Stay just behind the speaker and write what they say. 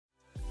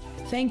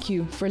Thank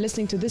you for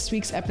listening to this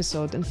week's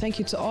episode, and thank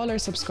you to all our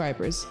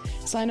subscribers.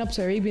 Sign up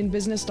to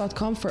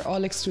arabianbusiness.com for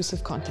all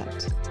exclusive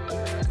content.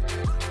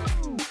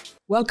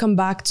 Welcome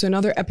back to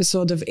another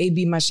episode of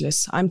AB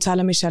Majlis. I'm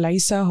Tala Michel,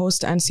 Issa,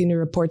 host and senior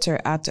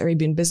reporter at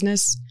Arabian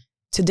Business.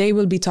 Today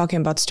we'll be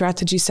talking about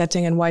strategy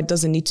setting and why it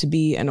doesn't need to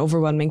be an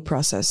overwhelming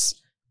process.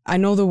 I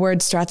know the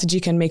word strategy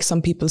can make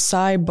some people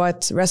sigh,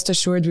 but rest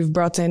assured we've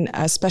brought in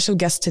a special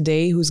guest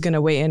today who's going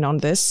to weigh in on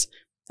this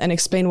and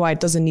explain why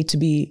it doesn't need to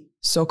be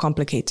so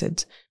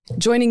complicated.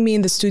 Joining me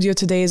in the studio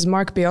today is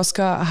Marc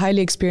Biosca, a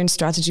highly experienced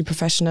strategy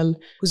professional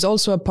who's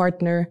also a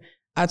partner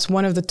at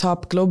one of the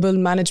top global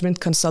management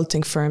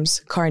consulting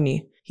firms,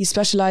 Kearney. He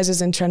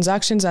specializes in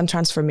transactions and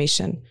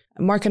transformation.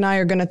 Marc and I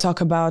are going to talk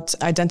about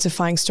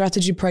identifying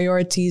strategy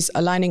priorities,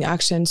 aligning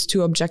actions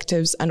to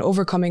objectives, and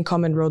overcoming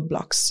common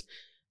roadblocks.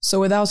 So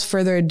without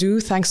further ado,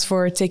 thanks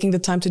for taking the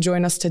time to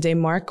join us today,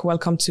 Marc.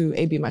 Welcome to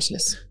AB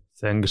Majlis.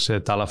 Thanks,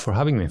 Tala, for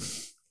having me.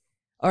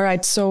 All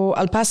right, so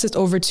I'll pass it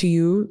over to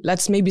you.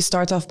 Let's maybe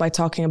start off by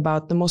talking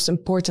about the most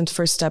important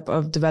first step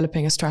of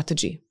developing a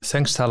strategy.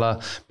 Thanks, Tala.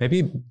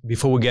 Maybe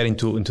before we get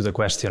into the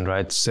question,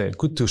 right, it's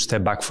good to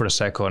step back for a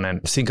second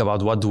and think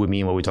about what do we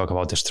mean when we talk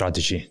about the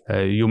strategy.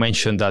 You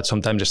mentioned that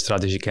sometimes the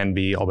strategy can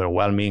be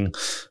overwhelming,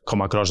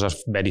 come across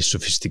as very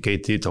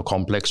sophisticated or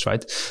complex,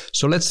 right?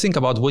 So let's think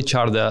about which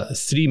are the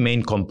three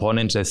main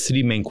components, the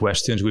three main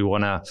questions we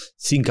want to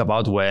think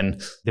about when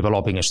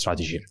developing a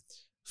strategy.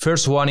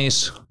 First one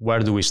is, where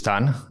do we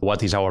stand?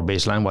 What is our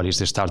baseline? What is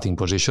the starting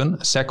position?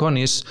 Second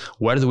is,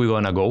 where do we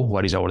want to go?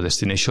 What is our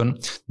destination?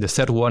 The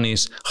third one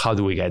is, how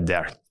do we get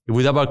there? If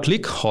we double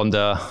click on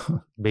the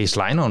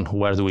baseline, on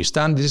where do we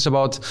stand, this is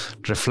about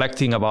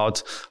reflecting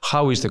about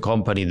how is the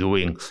company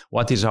doing?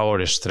 What is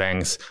our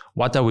strength?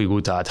 What are we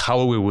good at? How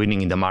are we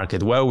winning in the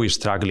market? Where are we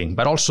struggling?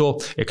 But also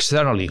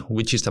externally,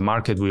 which is the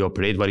market we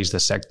operate? What is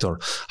the sector?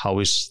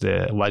 What is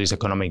the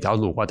economic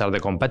outlook? What are the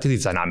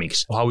competitive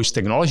dynamics? How is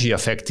technology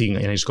affecting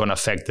and is going to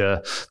affect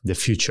the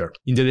future?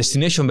 In the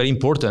destination, very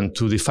important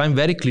to define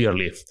very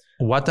clearly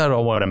what are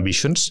our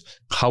ambitions,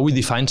 how we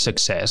define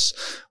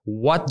success,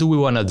 what do we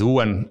want to do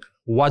and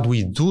what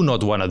we do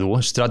not want to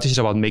do. Strategy is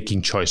about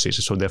making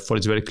choices. So therefore,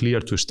 it's very clear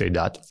to state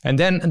that. And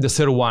then the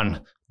third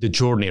one, the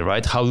journey,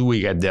 right? How do we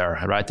get there,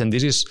 right? And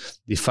this is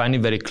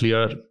defining very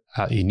clear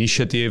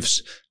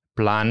initiatives,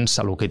 plans,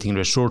 allocating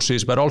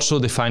resources, but also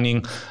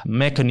defining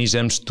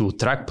mechanisms to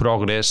track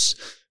progress,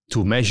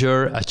 to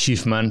measure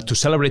achievement, to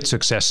celebrate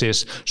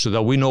successes so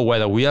that we know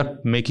whether we are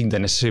making the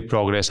necessary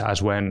progress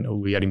as when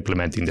we are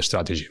implementing the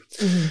strategy.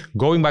 Mm-hmm.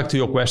 Going back to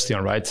your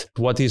question, right?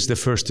 What is the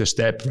first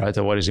step, right?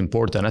 And what is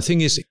important? I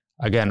think is,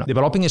 again,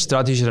 developing a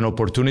strategy is an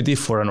opportunity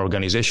for an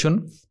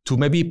organization to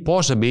maybe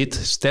pause a bit,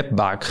 step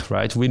back,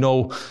 right? We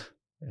know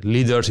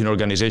leaders in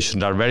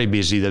organizations are very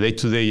busy. The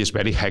day-to-day is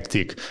very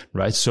hectic,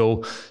 right?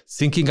 So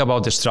thinking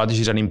about the strategy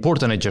is an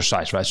important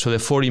exercise, right? So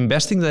therefore,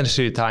 investing the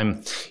necessary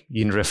time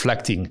in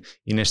reflecting,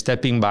 in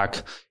stepping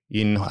back,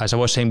 in, as I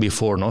was saying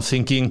before,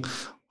 thinking,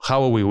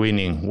 how are we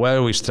winning? Where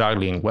are we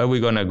struggling? Where are we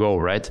going to go,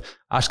 right?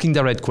 Asking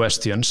the right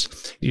questions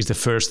is the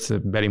first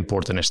very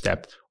important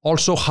step.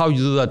 Also, how you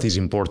do that is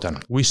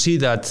important. We see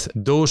that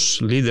those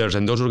leaders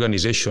and those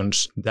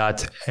organizations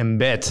that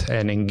embed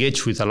and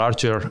engage with a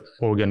larger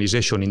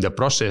organization in the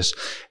process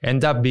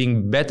end up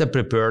being better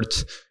prepared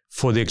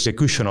for the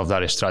execution of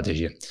that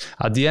strategy.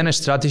 At the end, a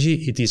strategy,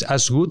 it is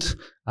as good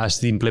as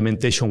the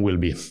implementation will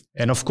be.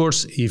 And of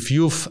course, if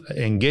you've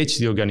engaged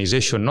the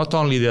organization, not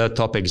only the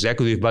top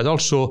executive, but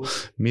also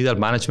middle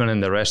management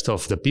and the rest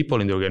of the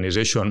people in the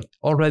organization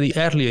already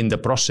early in the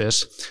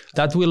process,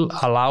 that will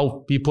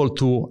allow people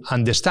to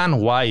understand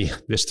why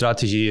the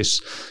strategy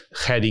is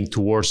heading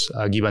towards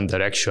a given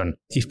direction.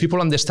 If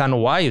people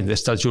understand why the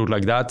strategy looks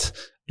like that,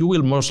 you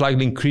will most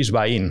likely increase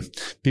buy-in.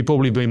 People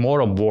will be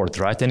more on board,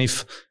 right? And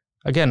if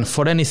again,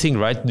 for anything,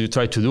 right, you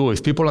try to do,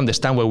 if people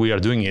understand why we are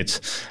doing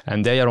it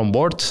and they are on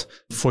board,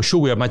 for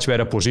sure we are much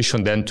better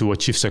positioned then to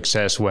achieve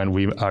success when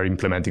we are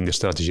implementing the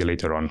strategy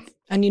later on.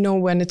 And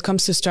when it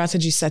comes to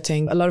strategy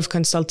setting, a lot of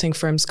consulting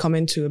firms come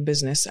into a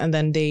business and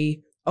then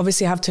they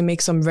obviously have to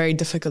make some very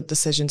difficult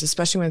decisions,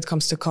 especially when it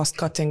comes to cost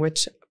cutting,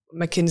 which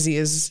McKinsey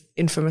is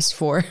infamous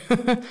for.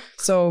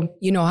 So,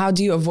 how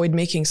do you avoid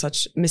making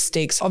such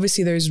mistakes?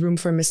 Obviously, there's room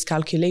for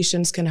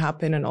miscalculations can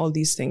happen and all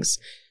these things.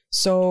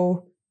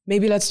 So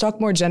maybe let's talk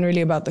more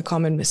generally about the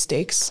common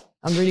mistakes.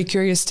 I'm really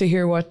curious to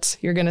hear what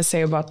you're going to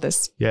say about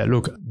this. Yeah,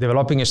 look,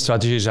 developing a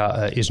strategy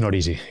is not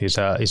easy. It's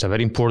a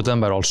very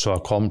important, but also a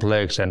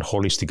complex and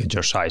holistic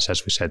exercise,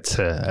 as we said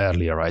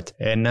earlier, right?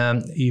 And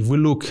if we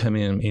look,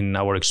 in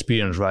our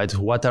experience, right,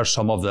 what are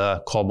some of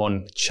the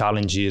common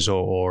challenges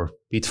or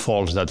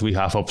pitfalls that we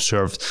have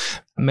observed?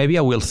 Maybe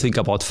I will think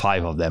about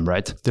 5 of them,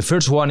 right? The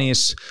first one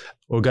is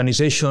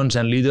organizations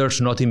and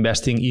leaders not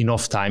investing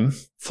enough time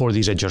for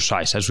this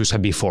exercise, as we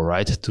said before,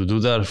 right? To do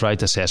the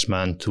right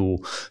assessment, to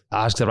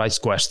ask the right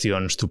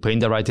questions, to paint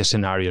the right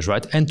scenarios,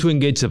 right? And to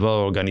engage the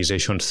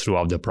organizations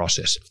throughout the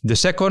process. The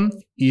second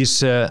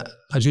is,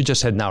 as you just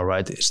said now,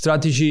 right?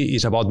 Strategy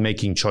is about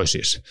making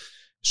choices.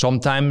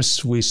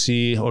 Sometimes we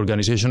see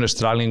organizations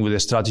struggling with the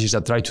strategies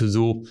that try to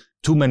do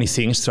too many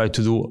things, try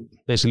to do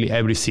basically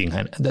everything.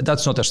 And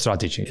that's not a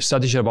strategy. A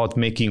strategy is about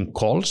making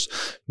calls,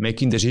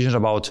 making decisions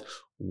about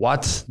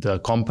what the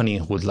company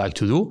would like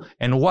to do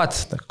and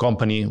what the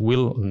company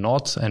will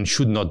not and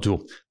should not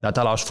do. That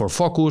allows for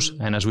focus.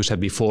 And as we said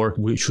before,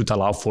 we should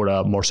allow for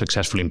a more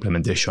successful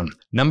implementation.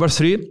 Number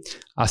 3,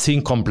 I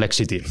think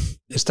complexity.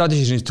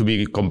 Strategies need to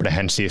be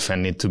comprehensive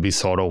and need to be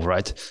thorough,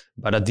 right?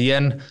 But at the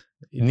end,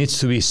 it needs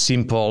to be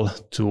simple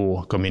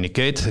to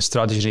communicate.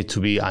 Strategies need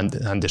to be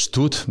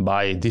understood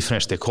by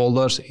different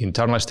stakeholders,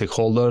 internal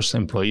stakeholders,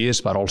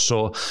 employees, but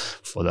also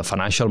for the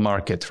financial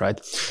market, right?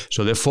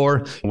 So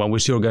therefore, when we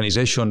see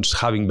organizations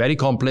having very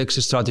complex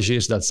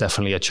strategies, that's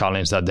definitely a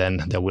challenge that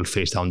then they will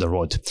face down the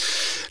road.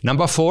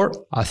 Number 4,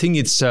 I think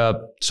it's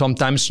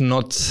sometimes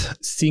not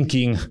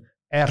thinking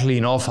early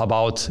enough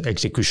about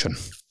execution.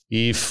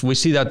 If we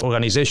see that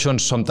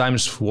organizations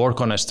sometimes work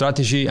on a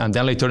strategy and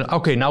then later,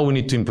 okay, now we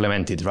need to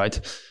implement it,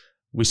 right?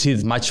 We see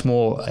it much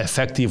more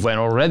effective when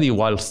already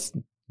while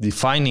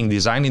designing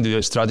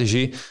the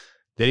strategy,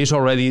 there is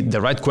already the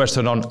right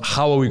question on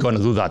how are we going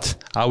to do that?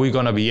 How are we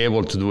going to be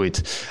able to do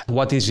it?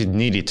 What is it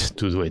needed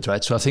to do it,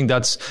 right? So I think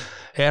that's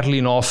early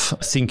enough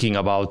thinking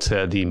about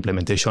the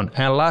implementation.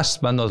 And last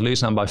but not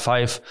least, number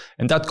 5,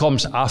 and that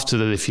comes after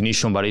the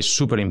definition, but it's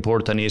super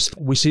important, is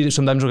we see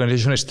sometimes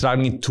organizations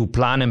struggling to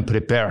plan and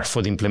prepare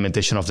for the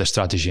implementation of the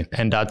strategy.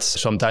 And that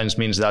sometimes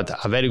means that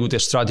a very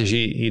good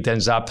strategy, it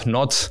ends up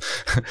not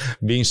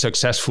being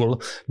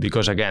successful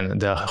because, again,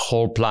 the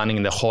whole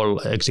planning, the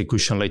whole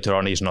execution later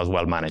on is not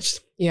well managed.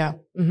 Yeah.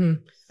 Mm-hmm.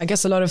 I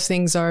guess a lot of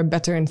things are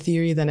better in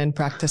theory than in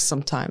practice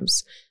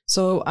sometimes.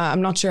 So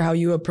I'm not sure how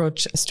you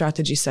approach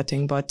strategy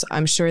setting, but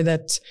I'm sure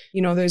that,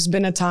 there's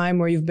been a time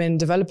where you've been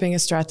developing a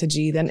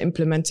strategy, then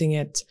implementing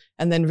it,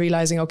 and then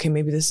realizing, okay,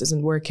 maybe this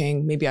isn't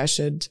working. Maybe I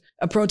should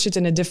approach it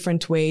in a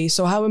different way.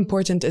 So how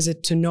important is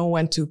it to know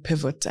when to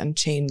pivot and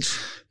change?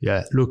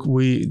 Yeah, look,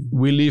 we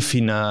live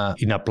in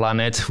a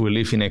planet, we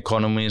live in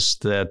economies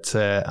that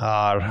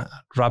are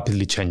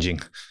rapidly changing.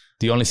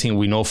 The only thing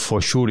we know for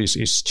sure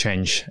is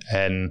change.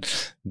 And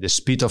the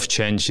speed of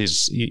change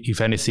is, if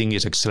anything,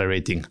 is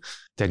accelerating.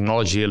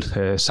 Technology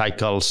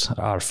cycles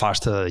are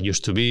faster than they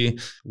used to be.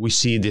 We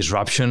see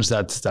disruptions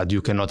that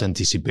you cannot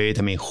anticipate.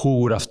 I mean, who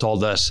would have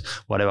told us,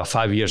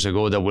 5 years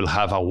ago, that we'll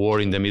have a war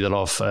in the middle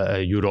of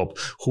Europe?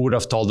 Who would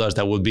have told us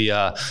there would be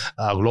a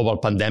global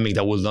pandemic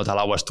that will not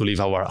allow us to leave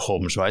our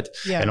homes, right?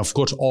 Yeah. And of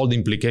course, all the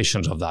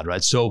implications of that,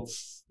 right? So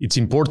it's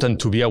important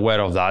to be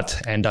aware of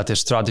that and that the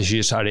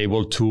strategies are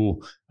able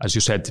to, as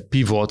you said,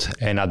 pivot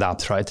and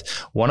adapt, right?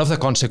 One of the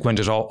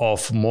consequences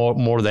of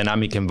more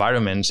dynamic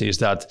environments is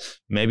that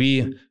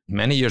maybe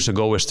many years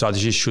ago, a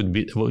strategy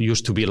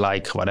used to be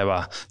like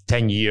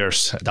 10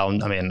 years down.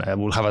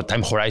 We'll have a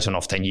time horizon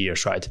of 10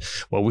 years, right?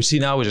 What we see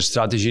now is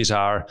strategies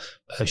are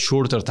a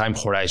shorter time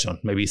horizon,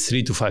 maybe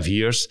 3 to 5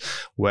 years,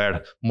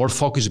 where more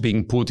focus is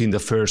being put in the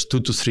first 2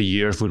 to 3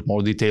 years with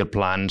more detailed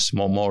plans,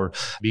 more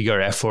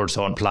bigger efforts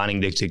on planning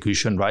the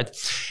execution, right?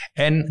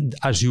 And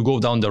as you go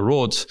down the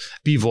road,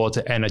 pivot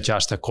and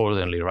adjust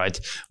accordingly, right?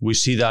 We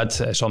see that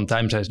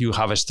sometimes you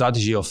have a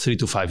strategy of 3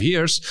 to 5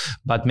 years,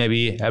 but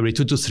maybe every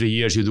 2 to 3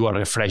 years you do a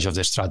refresh of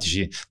the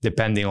strategy,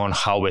 depending on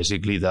how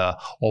basically the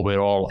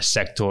overall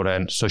sector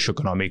and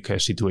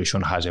socioeconomic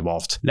situation has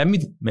evolved. Let me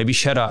maybe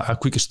share a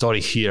quick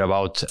story here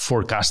about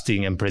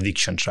forecasting and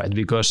predictions, right?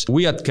 Because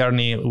we at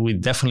Kearney, we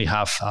definitely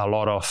have a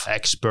lot of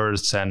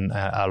experts and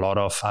a lot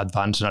of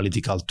advanced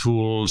analytical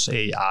tools,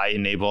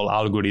 AI-enabled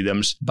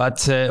algorithms,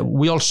 but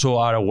we also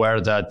are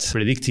aware that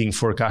predicting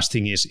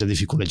forecasting is a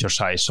difficult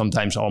exercise,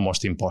 sometimes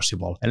almost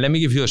impossible. And let me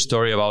give you a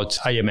story about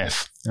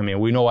IMF.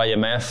 We know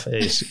IMF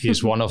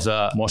is one of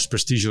the most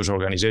prestigious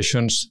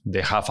organizations.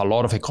 They have a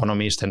lot of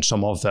economists and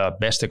some of the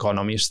best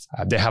economists.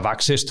 They have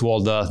access to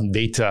all the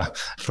data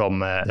from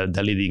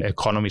the leading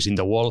economies in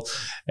the world.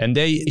 And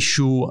they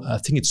issue, I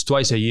think it's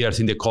twice a year, I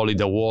think they call it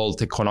the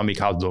World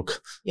Economic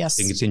Outlook. Yes.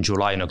 I think it's in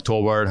July and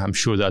October. I'm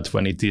sure that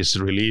when it is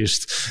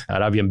released,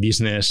 Arabian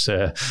Business.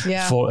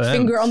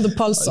 Finger on the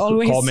pulse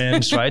always.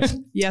 Comments, right?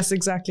 Yes,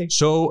 exactly.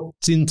 So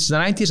since the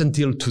 90s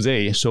until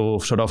today, so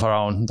sort of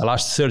around the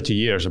last 30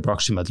 years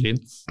approximately,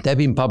 they've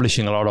been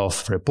publishing a lot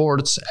of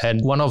reports.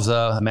 And one of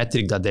the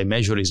metrics that they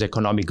measure is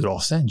economic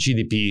growth,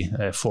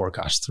 GDP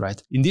forecast,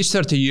 right? In these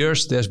 30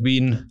 years, there's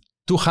been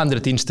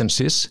 200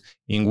 instances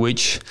in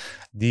which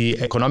the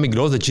economic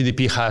growth, the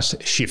GDP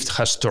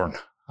has turned.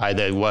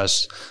 Either it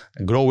was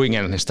growing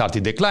and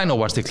started decline or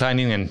was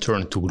declining and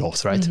turned to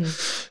growth, right?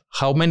 Mm-hmm.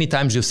 How many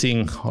times you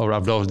think, or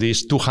of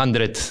these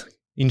 200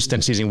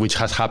 instances in which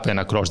has happened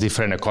across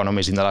different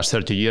economies in the last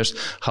 30 years,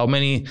 how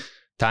many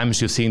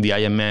times you think the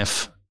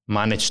IMF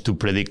managed to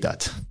predict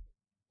that?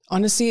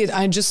 Honestly,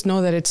 I just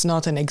know that it's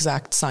not an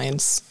exact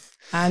science.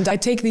 And I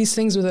take these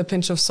things with a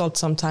pinch of salt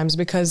sometimes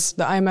because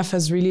the IMF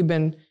has really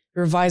been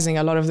revising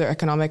a lot of their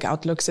economic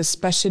outlooks,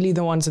 especially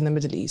the ones in the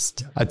Middle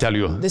East. I tell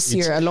you. This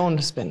year alone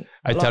has been.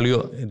 I tell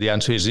you, the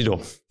answer is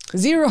zero.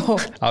 Zero.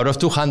 Out of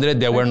 200,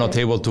 they were not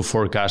able to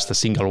forecast a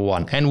single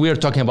one. And we are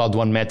talking about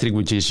one metric,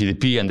 which is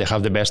GDP, and they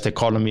have the best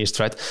economists,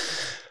 right?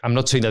 I'm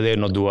not saying that they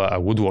don't do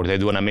a good work. They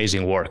do an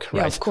amazing work,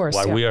 right? Yeah, of course.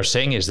 What we are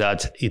saying is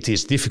that it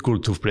is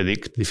difficult to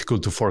predict,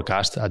 difficult to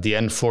forecast. At the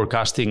end,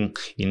 forecasting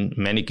in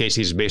many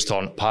cases is based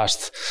on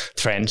past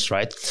trends,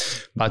 right?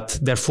 But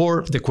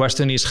therefore, the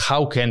question is,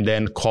 how can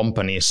then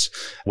companies,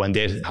 when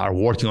they are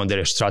working on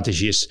their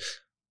strategies,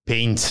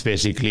 paint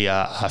basically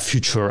a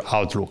future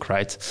outlook,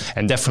 right?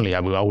 And definitely, I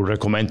would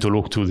recommend to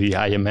look to the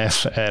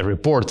IMF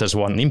report as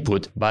one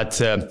input.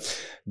 But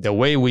the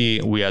way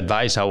we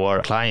advise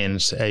our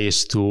clients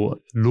is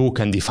to look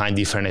and define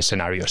different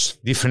scenarios.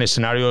 Different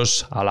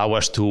scenarios allow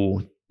us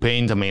to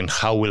paint,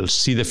 how we'll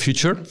see the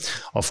future.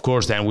 Of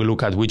course, then we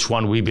look at which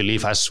one we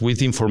believe, as with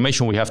the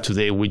information we have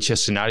today, which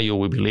scenario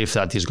we believe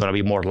that is going to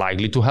be more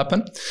likely to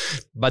happen.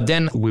 But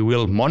then we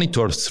will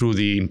monitor through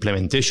the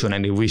implementation,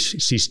 and if we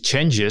see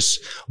changes,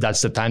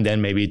 that's the time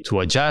then maybe to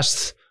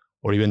adjust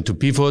or even to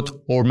pivot,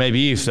 or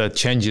maybe if the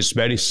change is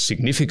very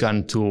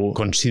significant, to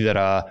consider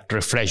a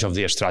refresh of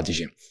their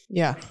strategy.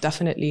 Yeah,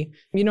 definitely.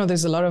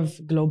 There's a lot of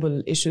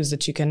global issues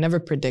that you can never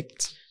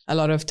predict. A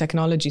lot of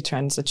technology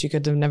trends that you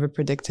could have never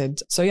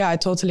predicted. So yeah, I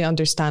totally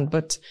understand.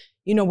 But,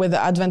 with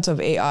the advent of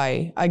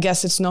AI, I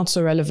guess it's not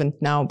so relevant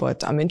now,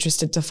 but I'm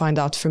interested to find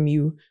out from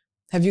you.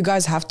 Have you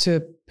guys have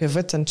to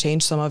pivot and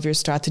change some of your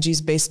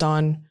strategies based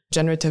on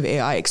generative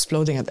AI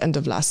exploding at the end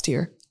of last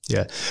year?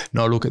 Yeah,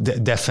 no, look,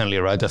 definitely,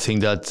 right? I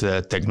think that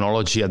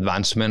technology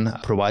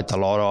advancement provide a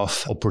lot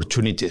of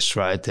opportunities,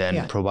 right?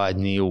 And provide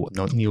new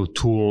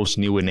tools,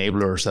 new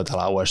enablers that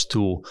allow us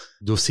to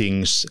do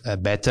things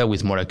better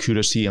with more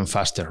accuracy and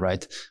faster,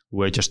 right?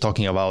 We're just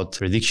talking about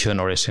prediction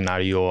or a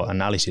scenario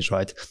analysis,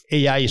 right?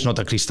 AI is not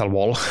a crystal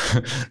ball,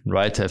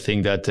 right? I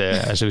think that,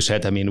 as we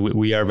said,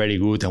 we are very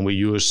good and we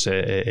use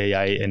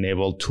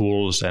AI-enabled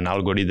tools and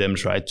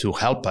algorithms, right, to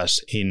help us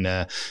in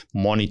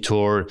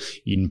monitor,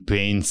 in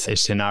paint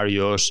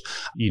scenarios,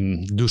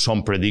 in do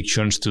some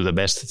predictions to the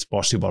best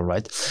possible,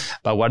 right?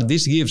 But what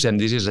this gives,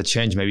 and this is a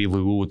change, maybe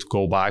we would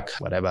go back,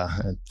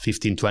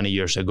 15, 20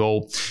 years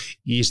ago,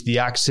 is the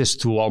access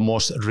to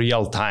almost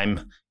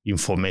real-time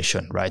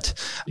information, right?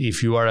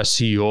 If you are a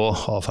CEO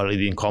of a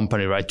leading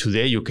company, right,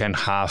 today you can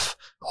have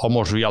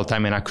almost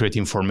real-time and accurate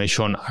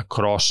information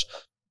across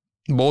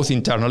both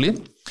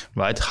internally,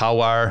 right?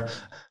 How are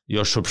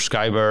your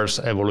subscribers'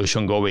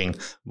 evolution going?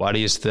 What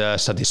is the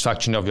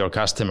satisfaction of your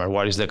customer?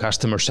 What is the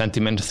customer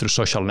sentiment through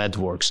social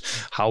networks?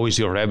 How is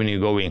your revenue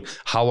going?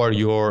 How are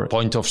your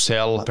point of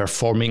sale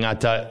performing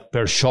at a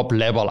per shop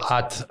level,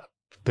 at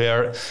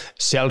per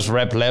sales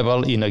rep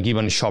level in a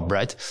given shop,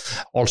 right?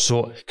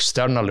 Also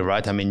externally,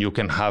 right? You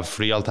can have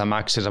real-time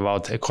access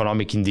about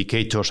economic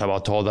indicators,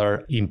 about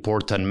other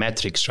important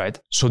metrics, right?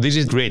 So this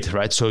is great,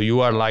 right? So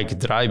you are like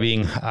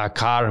driving a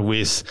car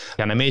with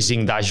an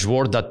amazing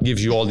dashboard that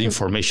gives you all the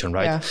information,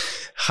 right? Yeah.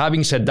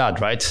 Having said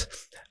that, right?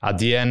 At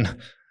the end,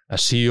 a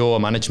CEO, a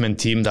management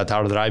team that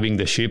are driving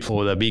the ship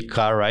or the big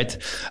car, right?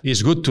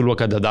 It's good to look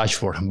at the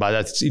dashboard, but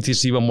it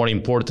is even more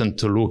important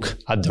to look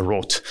at the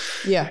road.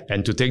 Yeah.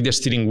 And to take the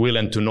steering wheel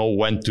and to know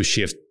when to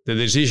shift. The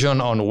decision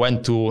on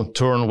when to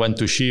turn, when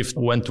to shift,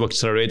 when to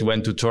accelerate,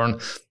 when to turn,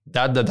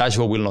 that the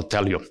dashboard will not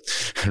tell you,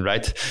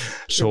 right?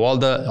 So all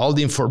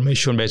the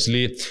information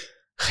basically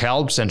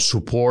helps and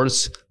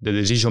supports the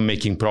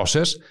decision-making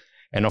process.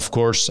 And of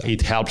course,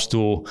 it helps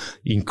to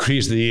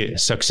increase the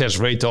success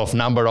rate of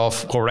number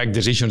of correct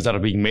decisions that are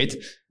being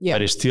made. Yeah.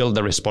 But it's still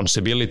the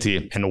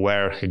responsibility, and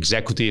where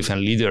executive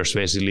and leaders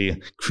basically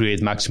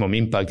create maximum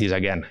impact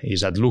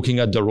is at looking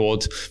at the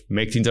road,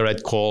 making the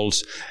right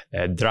calls,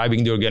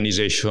 driving the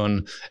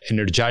organization,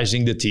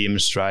 energizing the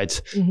teams,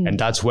 right? Mm-hmm. And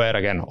that's where,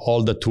 again,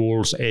 all the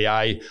tools,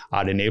 AI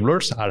are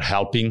enablers, are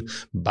helping,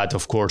 but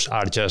of course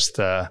are just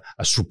a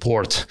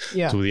support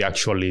to the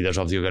actual leaders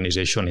of the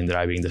organization in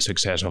driving the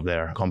success of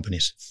their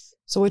companies.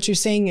 So what you're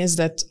saying is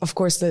that, of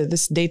course,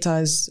 this data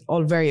is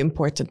all very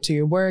important to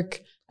your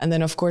work. And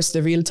then, of course,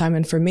 the real-time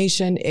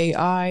information,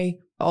 AI,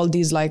 all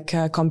these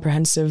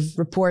comprehensive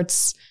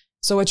reports.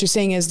 So what you're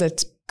saying is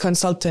that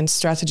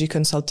strategy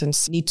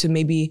consultants need to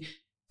maybe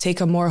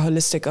take a more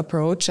holistic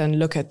approach and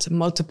look at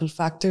multiple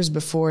factors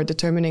before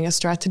determining a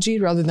strategy,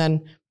 rather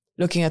than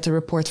looking at a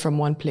report from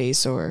one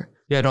place or...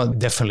 Yeah, no,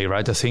 definitely,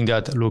 right? I think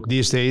that, look,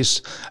 these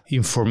days,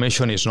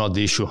 information is not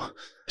the issue.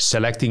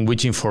 Selecting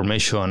which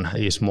information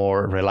is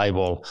more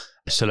reliable,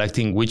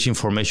 selecting which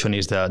information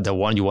is the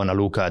one you want to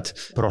look at,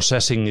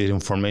 processing the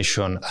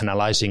information,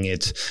 analyzing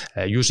it,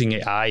 using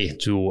AI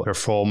to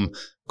perform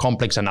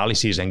complex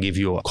analysis and give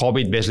you.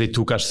 COVID basically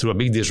took us through a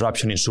big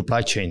disruption in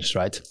supply chains,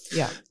 right?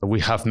 Yeah.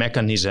 We have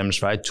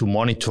mechanisms, right, to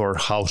monitor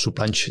how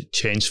supply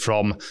chains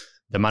from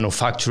the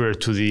manufacturer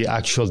to the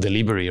actual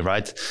delivery,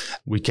 right?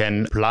 We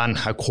can plan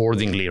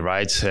accordingly,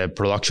 right?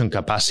 Production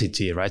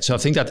capacity, right? So I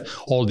think that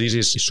all this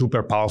is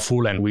super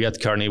powerful, and we at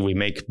Kearney, we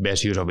make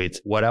best use of it.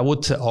 What I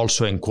would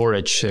also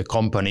encourage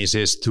companies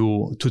is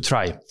to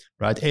try,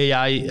 right?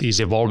 AI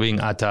is evolving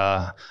at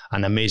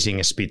an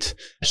amazing speed.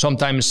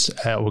 Sometimes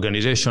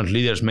organizations,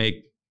 leaders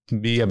make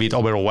be a bit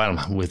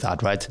overwhelmed with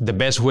that, right? The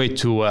best way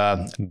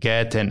to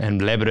get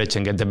and leverage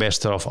and get the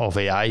best of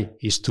AI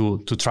is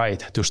to try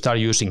it, to start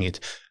using it,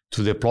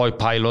 to deploy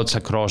pilots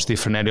across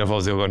different areas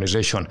of the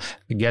organization,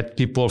 get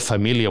people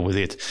familiar with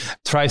it,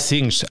 try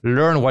things,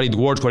 learn what it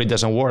works, what it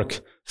doesn't work,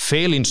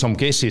 fail in some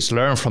cases,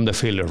 learn from the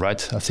failure,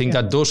 right? I think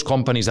that those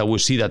companies that we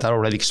see that are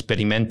already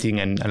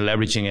experimenting and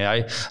leveraging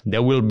AI, they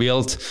will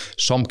build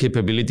some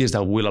capabilities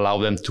that will allow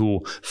them to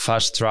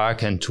fast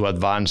track and to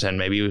advance and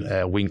maybe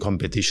win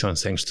competition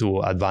thanks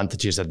to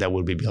advantages that they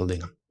will be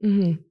building.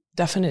 Mm-hmm.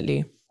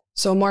 Definitely.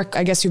 So Marc,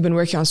 I guess you've been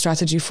working on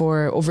strategy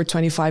for over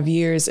 25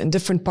 years in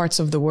different parts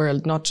of the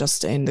world, not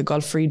just in the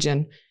Gulf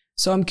region.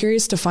 So I'm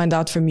curious to find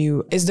out from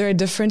you, is there a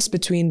difference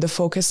between the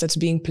focus that's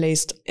being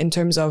placed in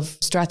terms of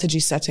strategy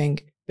setting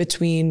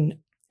between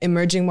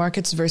emerging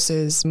markets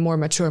versus more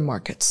mature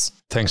markets?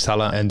 Thanks,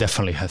 Tala. And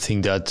definitely, I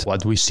think that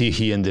what we see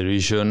here in the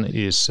region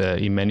is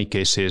in many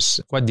cases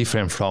quite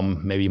different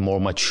from maybe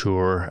more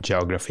mature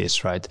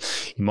geographies, right?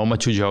 In more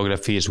mature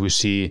geographies, we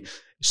see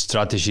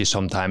strategy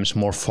sometimes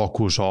more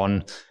focus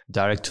on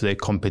direct to the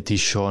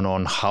competition,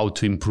 on how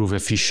to improve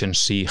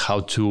efficiency,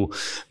 how to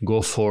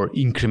go for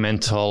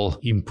incremental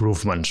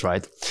improvements,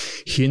 right?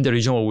 Here in the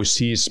region, what we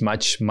see is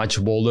much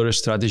bolder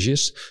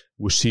strategies.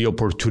 We see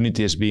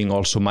opportunities being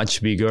also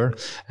much bigger,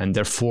 and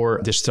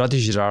therefore the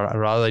strategies are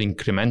rather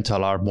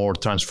incremental, are more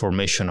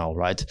transformational,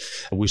 right?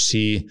 We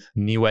see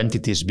new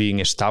entities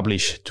being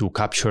established to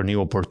capture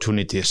new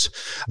opportunities.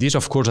 This,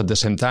 of course, at the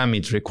same time,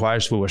 it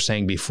requires, we were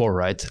saying before,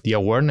 right? The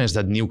awareness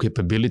that new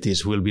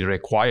capabilities will be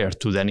required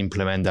to then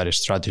implement that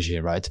strategy,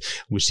 right?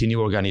 We see new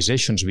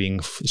organizations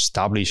being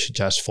established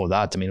just for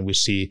that. I mean, we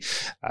see,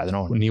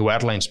 new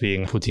airlines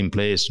being put in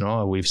place,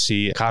 no? We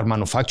see car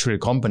manufacturing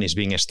companies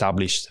being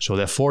established. So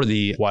therefore,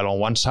 while on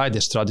one side,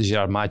 the strategies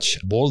are much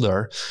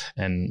bolder,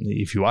 and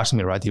if you ask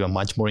me, right, even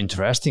much more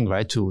interesting,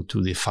 right, to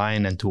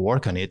define and to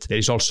work on it, there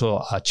is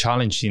also a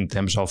challenge in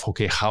terms of,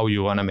 okay, how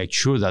you want to make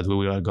sure that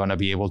we are going to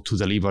be able to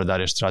deliver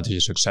that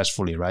strategy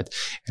successfully, right?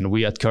 And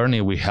we at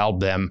Kearney, we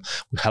help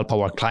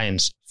our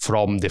clients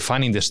from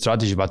defining the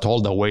strategy, but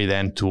all the way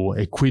then to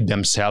equip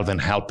themselves and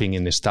helping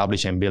in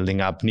establishing and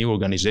building up new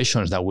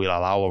organizations that will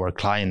allow our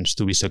clients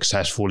to be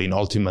successful in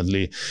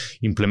ultimately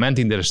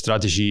implementing their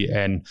strategy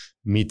and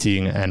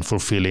meeting and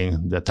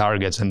fulfilling the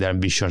targets and the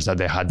ambitions that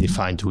they had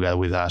defined together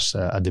with us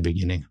at the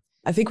beginning.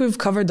 I think we've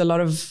covered a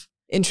lot of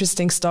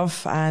interesting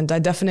stuff, and I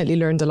definitely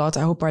learned a lot.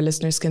 I hope our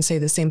listeners can say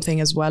the same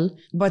thing as well.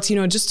 But,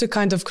 just to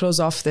kind of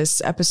close off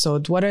this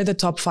episode, what are the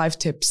top 5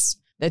 tips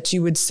that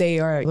you would say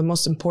are the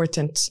most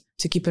important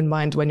to keep in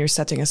mind when you're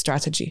setting a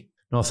strategy?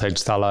 No,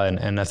 thanks, Tala.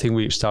 And I think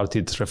we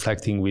started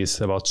reflecting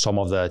about some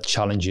of the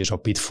challenges or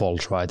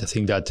pitfalls, right? I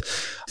think that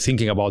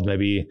thinking about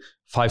maybe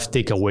 5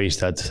 takeaways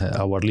that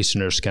our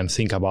listeners can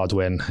think about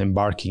when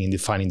embarking in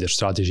defining their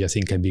strategy, I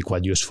think can be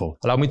quite useful.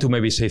 Allow me to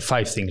maybe say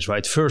 5 things,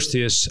 right? First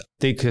is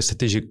take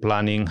strategic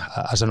planning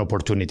as an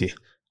opportunity.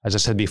 As I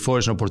said before,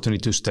 it's an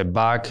opportunity to step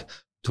back,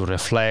 to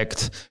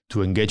reflect,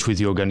 to engage with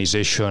the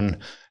organization,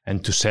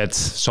 and to set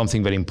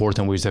something very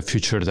important with the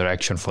future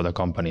direction for the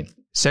company.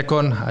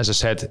 Second, as I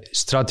said,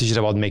 strategy is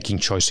about making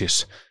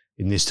choices.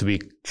 It needs to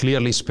be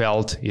clearly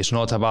spelled. It's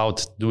not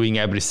about doing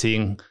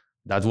everything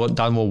that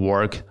won't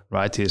work,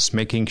 right? It's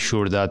making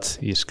sure that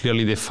it's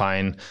clearly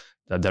defined,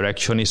 the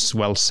direction is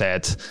well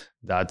set,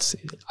 that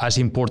as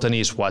important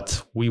is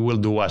what we will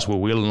do as we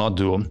will not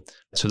do.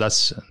 So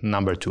that's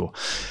number 2.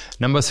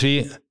 Number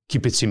 3,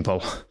 keep it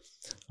simple,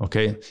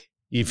 okay?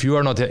 If you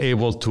are not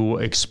able to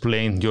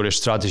explain your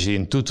strategy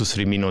in 2 to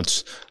 3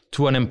 minutes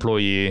to an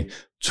employee,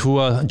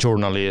 to a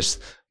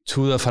journalist,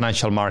 to the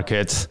financial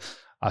market,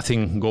 I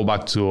think go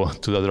back to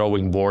the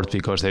drawing board,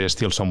 because there is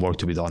still some work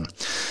to be done.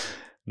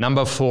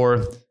 Number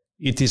 4,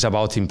 it is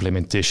about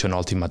implementation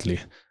ultimately.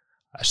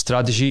 A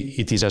strategy,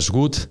 it is as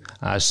good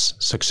as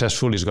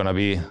successful is going to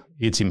be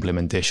its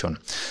implementation.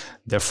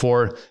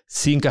 Therefore,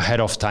 think ahead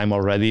of time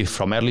already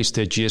from early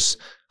stages.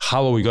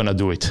 How are we going to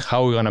do it?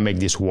 How are we going to make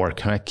this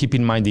work? Keep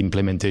in mind the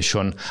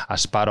implementation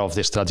as part of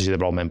the strategy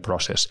development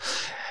process.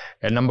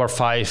 And number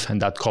 5, and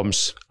that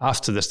comes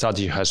after the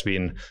strategy has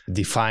been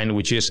defined,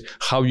 which is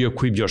how you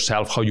equip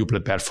yourself, how you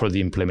prepare for the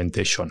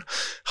implementation,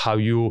 how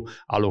you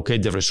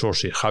allocate the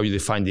resources, how you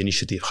define the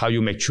initiative, how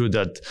you make sure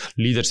that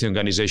leaders in the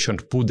organization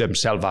put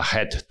themselves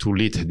ahead to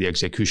lead the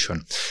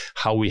execution,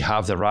 how we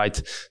have the right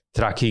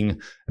tracking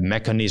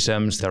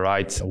mechanisms, the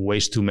right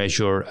ways to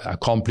measure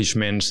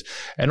accomplishments,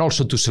 and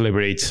also to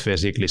celebrate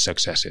basically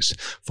successes.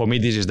 For me,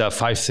 this is the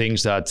 5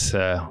 things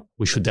that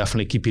we should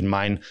definitely keep in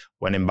mind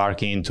when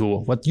embarking into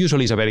what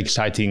usually is a very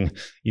exciting,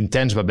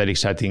 intense, but very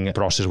exciting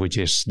process, which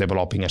is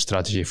developing a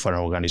strategy for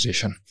an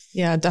organization.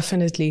 Yeah,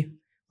 definitely.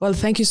 Well,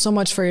 thank you so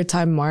much for your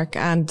time, Marc,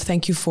 and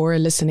thank you for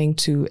listening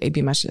to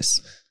AB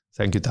Majlis.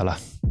 Thank you, Tala.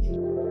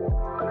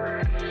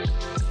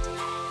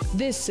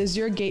 This is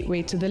your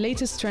gateway to the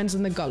latest trends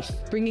in the Gulf,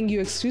 bringing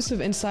you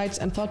exclusive insights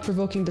and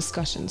thought-provoking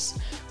discussions.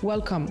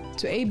 Welcome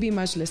to AB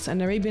Majlis,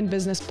 an Arabian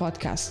business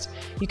podcast.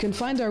 You can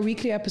find our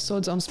weekly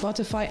episodes on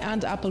Spotify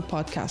and Apple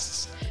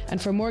Podcasts.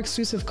 And for more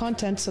exclusive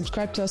content,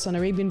 subscribe to us on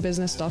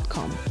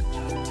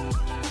arabianbusiness.com.